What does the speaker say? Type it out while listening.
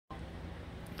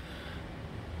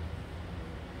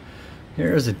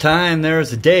Here's the time,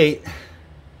 there's the date.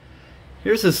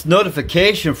 Here's this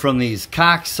notification from these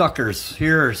cocksuckers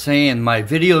here saying my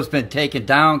video's been taken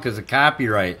down because of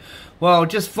copyright. Well,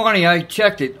 just funny, I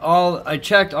checked all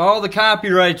the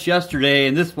copyrights yesterday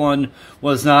and this one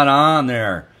was not on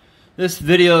there. This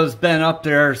video's been up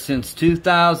there since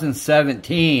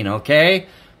 2017, okay?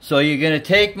 So you're gonna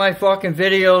take my fucking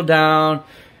video down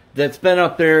that's been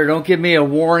up there. Don't give me a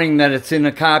warning that it's in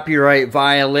a copyright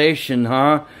violation,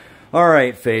 huh?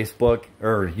 Alright, Facebook,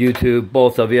 or YouTube,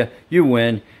 both of you, you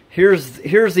win. Here's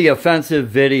the offensive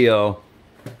video,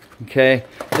 okay?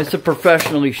 It's a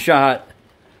professionally shot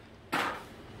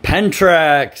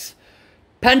Pentrex!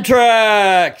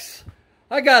 Pentrex!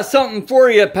 I got something for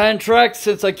you, Pentrex,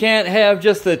 since I can't have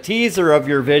just the teaser of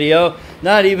your video,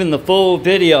 not even the full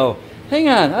video. Hang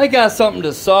on, I got something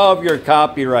to solve your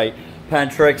copyright,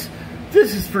 Pentrex.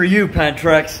 This is for you,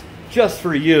 Pentrex. Just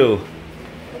for you.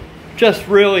 Just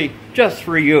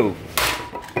for you.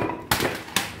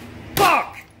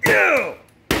 Fuck you!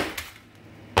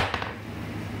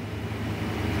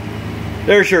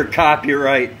 There's your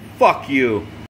copyright. Fuck you.